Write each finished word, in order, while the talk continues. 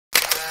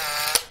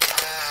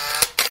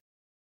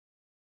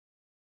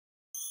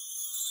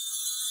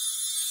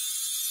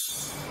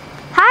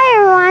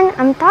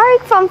I'm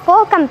Tariq from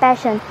For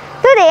Compassion.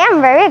 Today I'm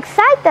very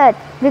excited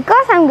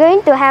because I'm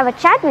going to have a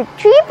chat with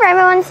 3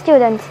 Primary 1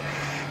 students.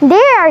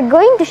 They are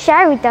going to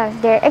share with us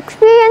their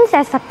experience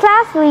as a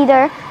class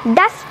leader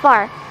thus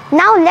far.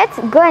 Now let's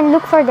go and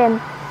look for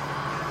them.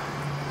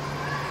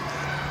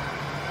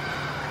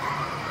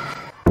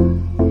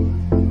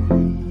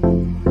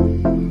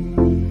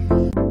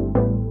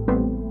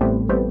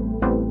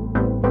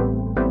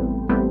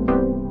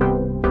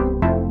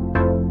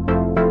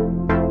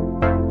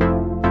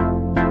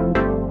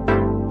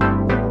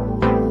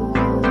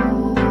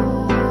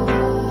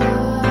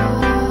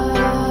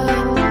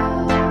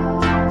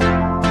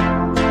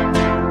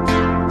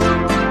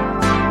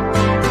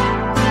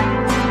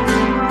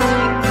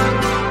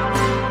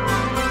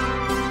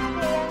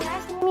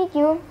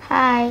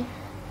 Hi.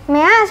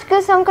 May I ask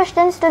you some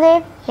questions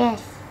today?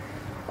 Yes.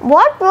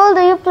 What role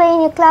do you play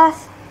in your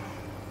class?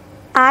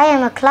 I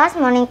am a class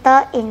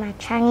monitor in my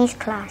Chinese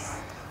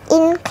class.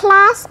 In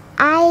class,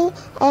 I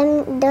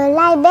am the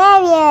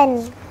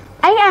librarian.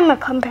 I am a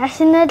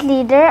compassionate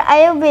leader.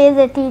 I obey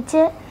the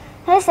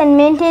teachers and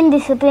maintain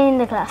discipline in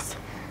the class.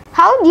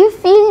 How do you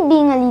feel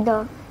being a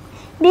leader?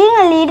 Being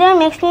a leader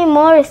makes me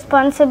more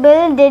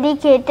responsible,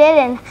 dedicated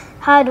and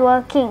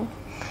hardworking.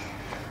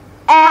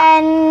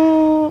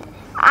 And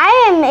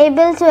I am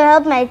able to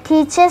help my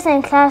teachers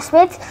and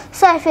classmates,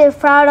 so I feel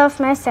proud of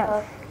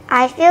myself.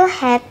 I feel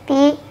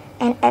happy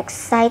and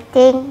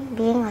exciting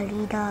being a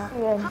leader.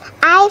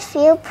 I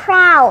feel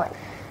proud.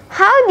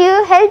 How do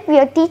you help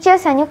your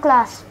teachers and your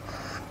class?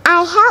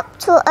 I help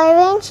to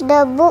arrange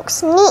the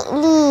books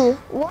neatly.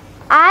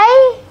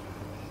 I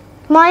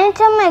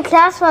monitor my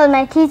class while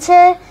my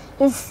teacher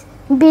is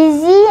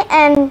busy,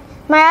 and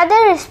my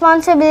other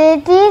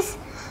responsibilities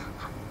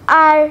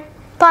are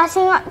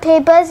passing out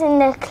papers in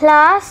the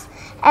class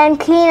and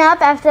clean up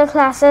after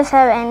classes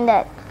have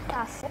ended.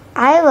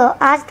 I will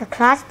ask the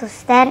class to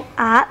stand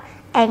up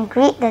and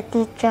greet the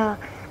teacher.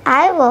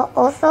 I will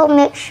also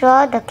make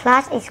sure the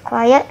class is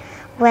quiet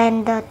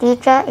when the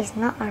teacher is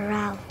not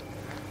around.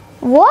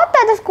 What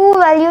are the school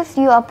values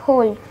you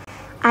uphold?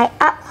 I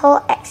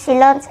uphold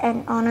excellence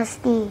and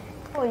honesty.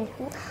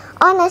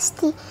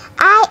 Honesty.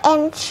 I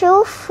am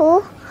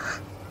truthful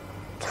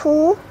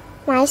to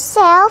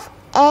myself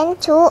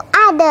and to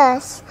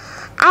others.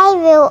 I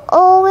will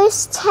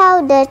always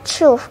tell the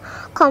truth.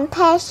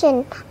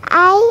 Compassion.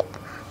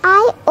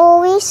 I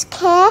always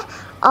care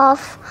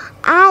of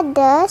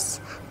others,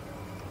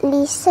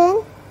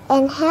 listen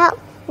and help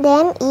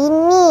them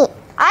in need.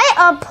 I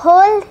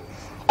uphold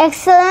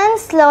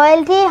excellence,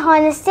 loyalty,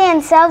 honesty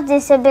and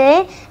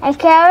self-discipline and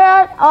carry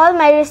out all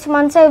my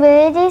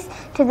responsibilities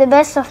to the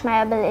best of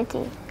my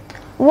ability.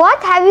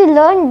 What have you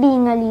learned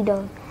being a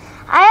leader?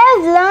 I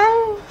have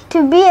learned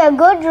to be a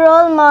good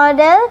role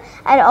model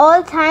at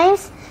all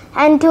times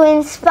and to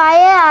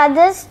inspire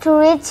others to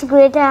reach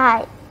greater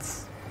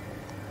heights.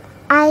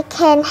 I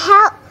can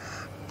help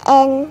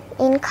and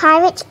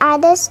encourage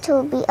others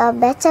to be a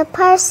better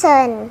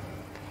person.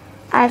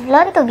 I've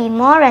learned to be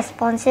more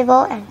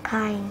responsible and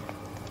kind.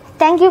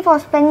 Thank you for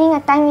spending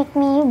a time with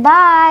me.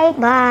 Bye.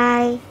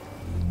 Bye.